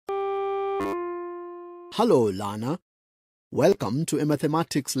Hello, Lana. Welcome to a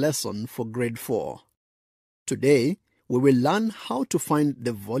mathematics lesson for grade 4. Today, we will learn how to find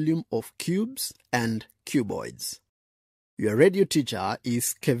the volume of cubes and cuboids. Your radio teacher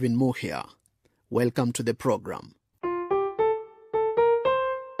is Kevin Mohia. Welcome to the program.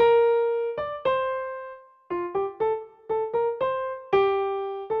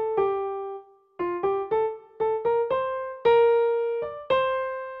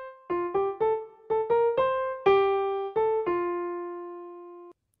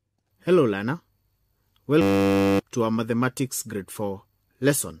 Hello, Lana. Welcome to our Mathematics Grade 4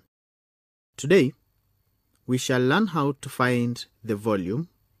 lesson. Today, we shall learn how to find the volume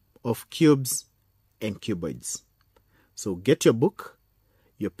of cubes and cuboids. So get your book,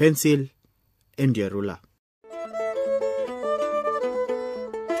 your pencil, and your ruler.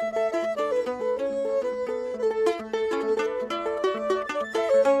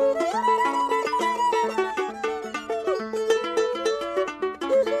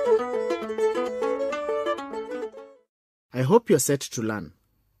 I hope you're set to learn.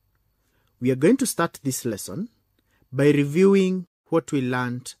 We are going to start this lesson by reviewing what we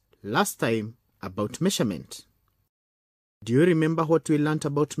learned last time about measurement. Do you remember what we learned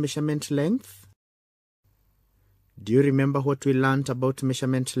about measurement length? Do you remember what we learned about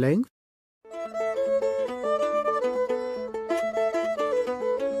measurement length?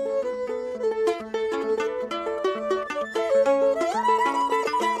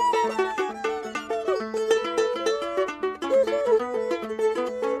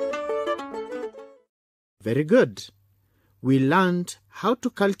 Very good. We learned how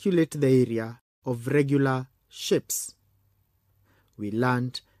to calculate the area of regular shapes. We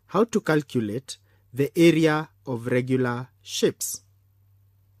learned how to calculate the area of regular shapes.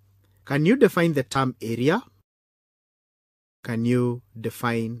 Can you define the term area? Can you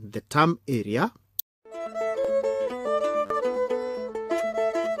define the term area?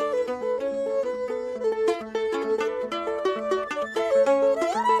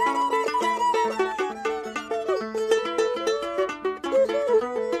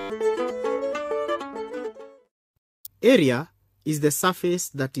 Area is the surface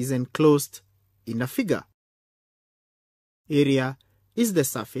that is enclosed in a figure. Area is the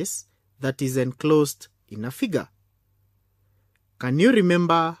surface that is enclosed in a figure. Can you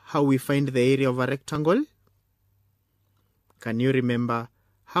remember how we find the area of a rectangle? Can you remember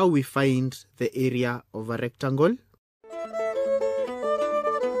how we find the area of a rectangle?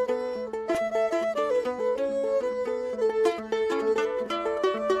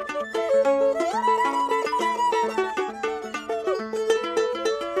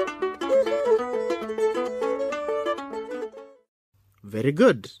 Very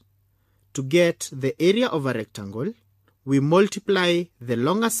good. To get the area of a rectangle, we multiply the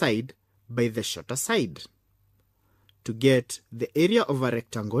longer side by the shorter side. To get the area of a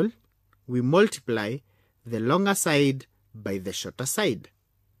rectangle, we multiply the longer side by the shorter side.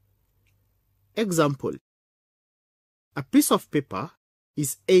 Example: a piece of paper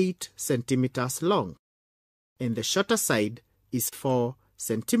is 8 centimeters long and the shorter side is 4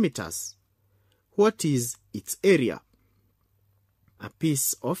 centimeters. What is its area? A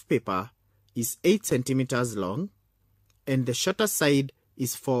piece of paper is 8 centimeters long and the shorter side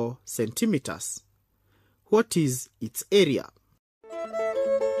is 4 centimeters. What is its area?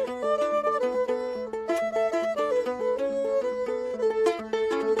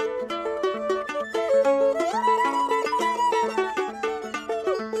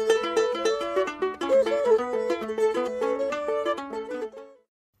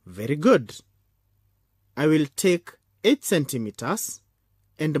 Very good. I will take 8 centimeters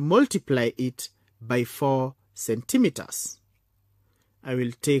and multiply it by 4 centimeters. I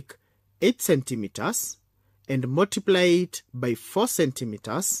will take 8 centimeters and multiply it by 4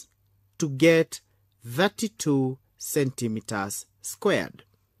 centimeters to get 32 centimeters squared.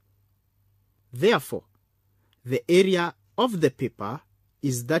 Therefore, the area of the paper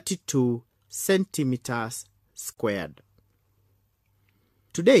is 32 centimeters squared.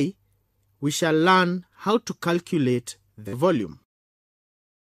 Today, we shall learn how to calculate the volume.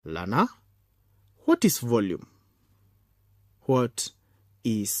 Lana, what is volume? What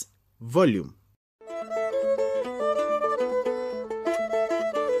is volume?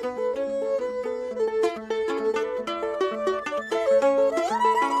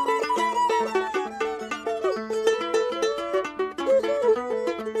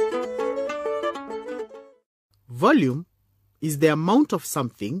 Volume is the amount of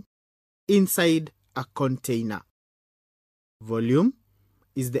something inside a container. Volume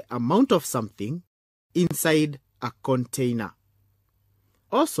is the amount of something inside a container.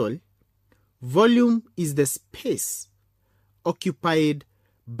 Also, Volume is the space occupied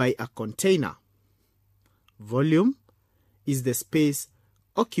by a container. Volume is the space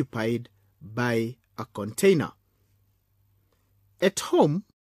occupied by a container. At home,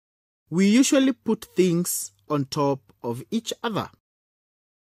 we usually put things on top of each other.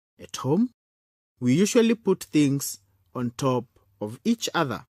 At home, we usually put things on top of each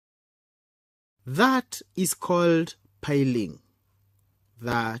other. That is called piling.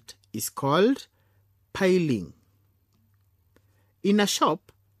 That is called piling. In a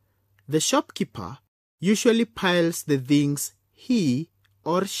shop, the shopkeeper usually piles the things he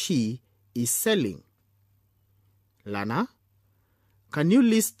or she is selling. Lana, can you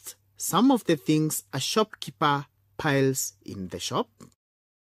list some of the things a shopkeeper piles in the shop?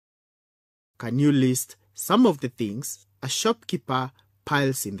 Can you list some of the things a shopkeeper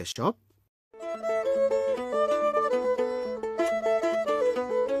piles in the shop?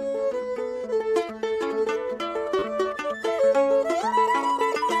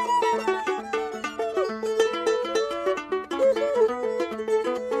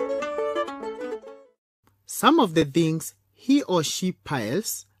 Some of the things he or she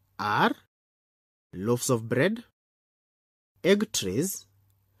piles are loaves of bread, egg trays,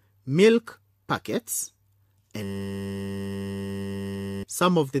 milk packets, and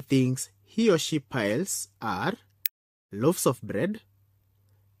some of the things he or she piles are loaves of bread,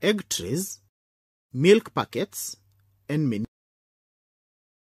 egg trays, milk packets, and many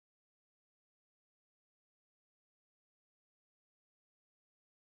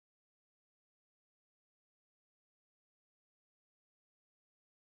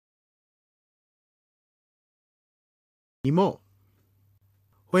more.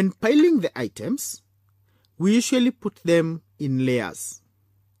 When piling the items, we usually put them in layers.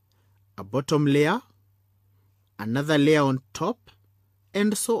 A bottom layer, another layer on top,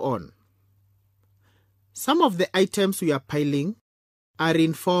 and so on. Some of the items we are piling are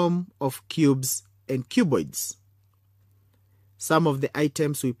in form of cubes and cuboids. Some of the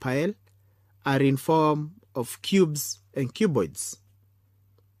items we pile are in form of cubes and cuboids.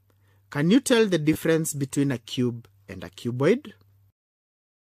 Can you tell the difference between a cube and a cuboid?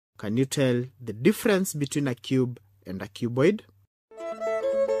 Can you tell the difference between a cube and a cuboid?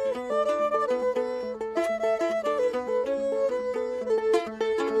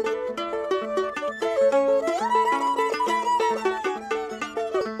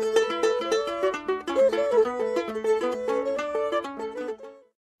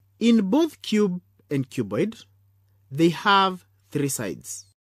 In both cube and cuboid, they have three sides.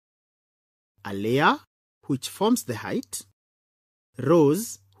 A layer, which forms the height,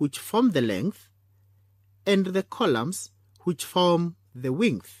 rows, which form the length, and the columns, which form the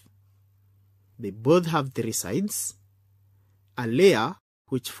width. They both have three sides. A layer,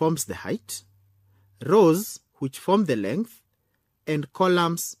 which forms the height, rows, which form the length, and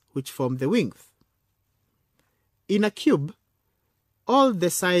columns, which form the width. In a cube, all the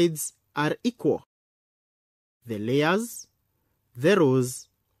sides are equal. The layers, the rows,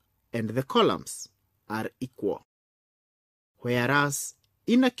 and the columns are equal. Whereas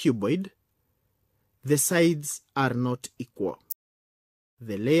in a cuboid, the sides are not equal.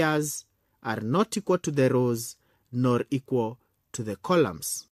 The layers are not equal to the rows nor equal to the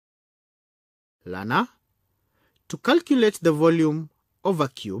columns. Lana, to calculate the volume of a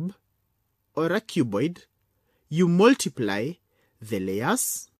cube or a cuboid, you multiply the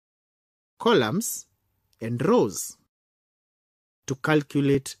layers, columns, and rows. To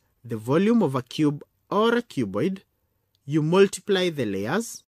calculate the volume of a cube or a cuboid, you multiply the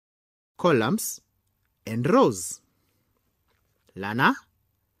layers, columns, and rows. Lana,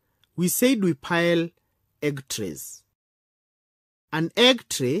 we said we pile egg trays. An egg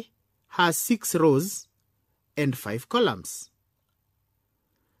tray has 6 rows and 5 columns.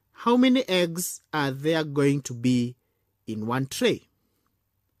 How many eggs are there going to be in one tray?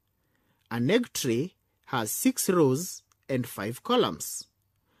 An egg tray has 6 rows and 5 columns.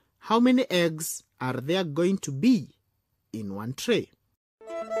 How many eggs are there going to be in one tray?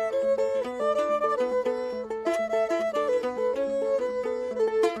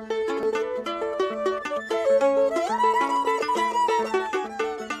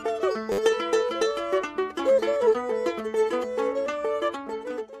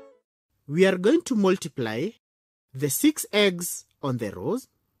 We are going to multiply the 6 eggs on the rows,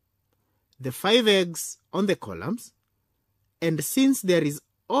 the 5 eggs on the columns, and since there is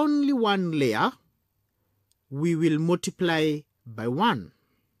only one layer, we will multiply by 1.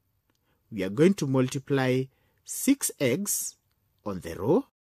 We are going to multiply 6 eggs on the row,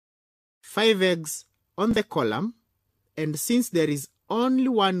 5 eggs on the column, and since there is only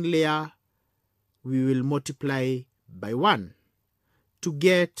one layer, we will multiply by 1 to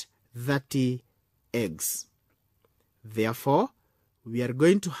get 30 eggs. Therefore, we are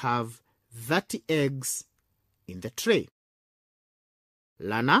going to have 30 eggs in the tray.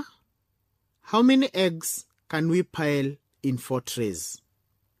 Lana, how many eggs can we pile in 4 trays?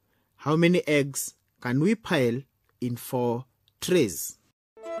 How many eggs can we pile in 4 trays?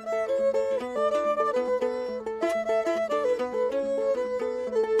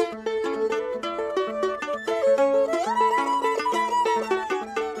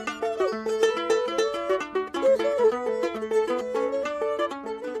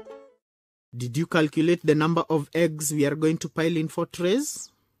 Did you calculate the number of eggs we are going to pile in 4 trays?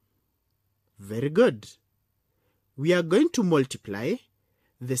 Very good. We are going to multiply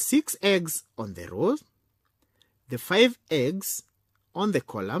the 6 eggs on the row, the 5 eggs on the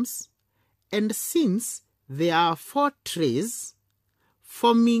columns, and since there are 4 trays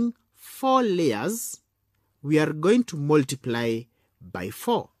forming 4 layers, we are going to multiply by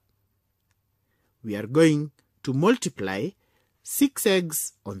 4. We are going to multiply 6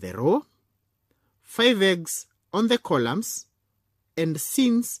 eggs on the row, 5 eggs on the columns, and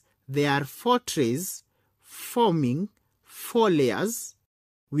since there are 4 trays forming 4 layers,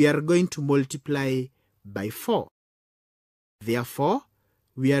 we are going to multiply by 4. Therefore,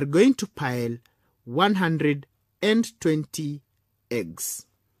 we are going to pile 120 eggs.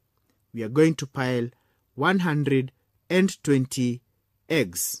 We are going to pile 120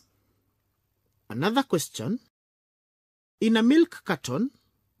 eggs. Another question. In a milk carton,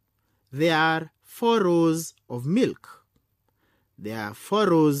 there are 4 rows of milk. There are 4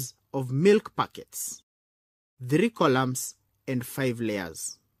 rows of milk packets, 3 columns, and 5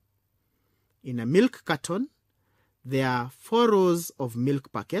 layers. In a milk carton, there are 4 rows of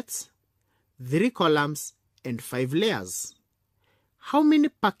milk packets, 3 columns, and 5 layers. How many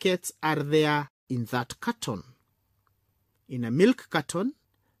packets are there in that carton? In a milk carton,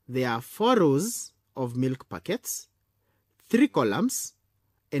 there are 4 rows of milk packets, 3 columns,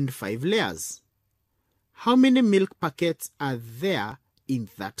 and 5 layers. How many milk packets are there in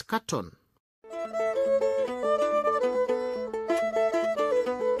that carton?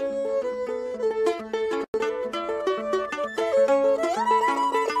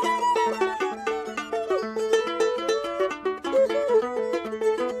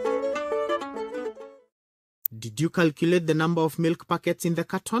 Did you calculate the number of milk packets in the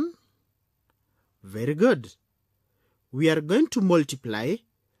carton? Very good. We are going to multiply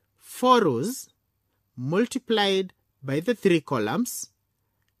 4 rows multiplied by the 3 columns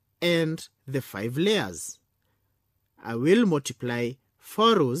and the 5 layers. I will multiply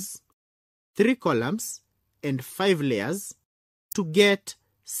 4 rows, 3 columns, and 5 layers to get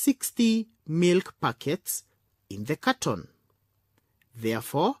 60 milk packets in the carton.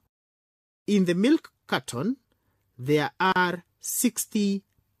 Therefore, in the milk carton, there are 60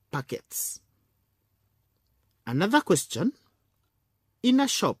 packets. Another question. In a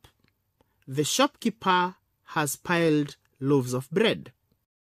shop, the shopkeeper has piled loaves of bread.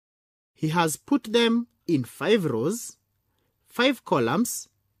 He has put them in 5 rows, 5 columns,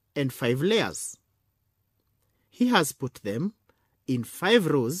 and 5 layers. He has put them in 5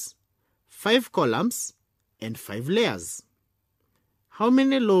 rows, 5 columns, and 5 layers. How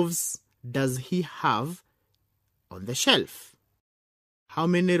many loaves does he have on the shelf? How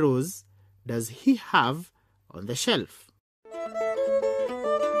many rows does he have on the shelf?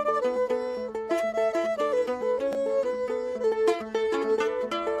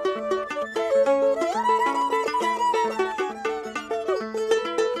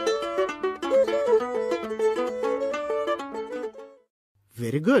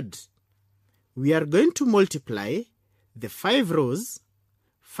 Very good. We are going to multiply the 5 rows,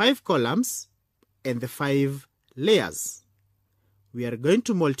 5 columns, and the 5 layers. We are going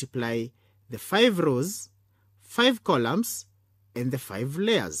to multiply the 5 rows, 5 columns, and the 5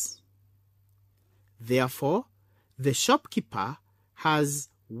 layers. Therefore, the shopkeeper has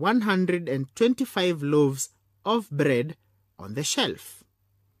 125 loaves of bread on the shelf.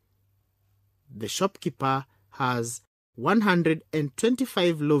 The shopkeeper has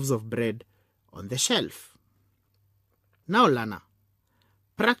 125 loaves of bread on the shelf. Now, Lana,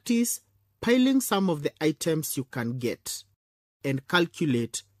 practice piling some of the items you can get and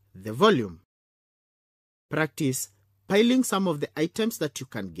calculate the volume. Practice piling some of the items that you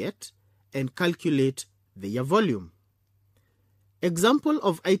can get and calculate their volume. Example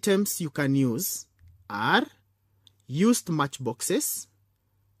of items you can use are used matchboxes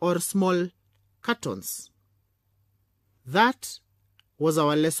or small cartons. That was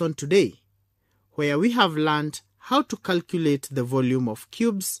our lesson today, where we have learned how to calculate the volume of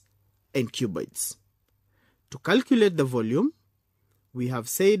cubes and cuboids. To calculate the volume, we have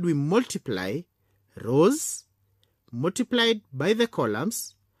said we multiply rows multiplied by the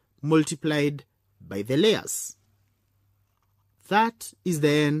columns multiplied by the layers. That is the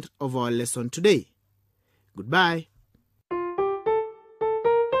end of our lesson today. Goodbye.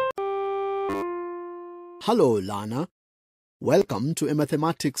 Hello, learner. Welcome to a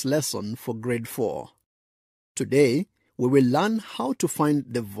mathematics lesson for grade 4. Today, we will learn how to find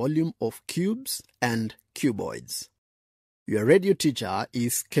the volume of cubes and cuboids. Your radio teacher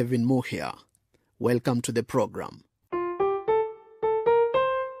is Kevin Mohia. Welcome to the program.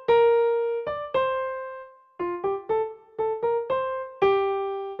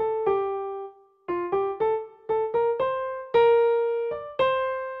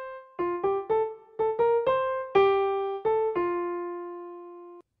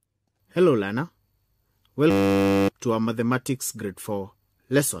 Hello, learner. Welcome to our mathematics grade 4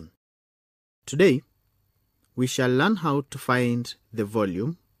 lesson. Today, we shall learn how to find the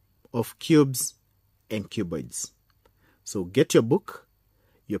volume of cubes and cuboids. So get your book,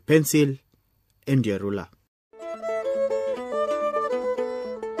 your pencil, and your ruler.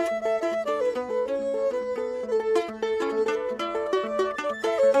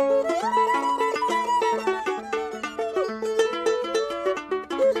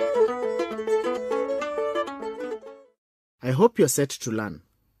 I hope you're set to learn.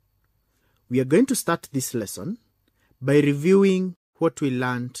 We are going to start this lesson by reviewing what we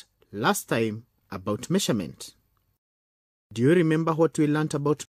learned last time about measurement. Do you remember what we learned about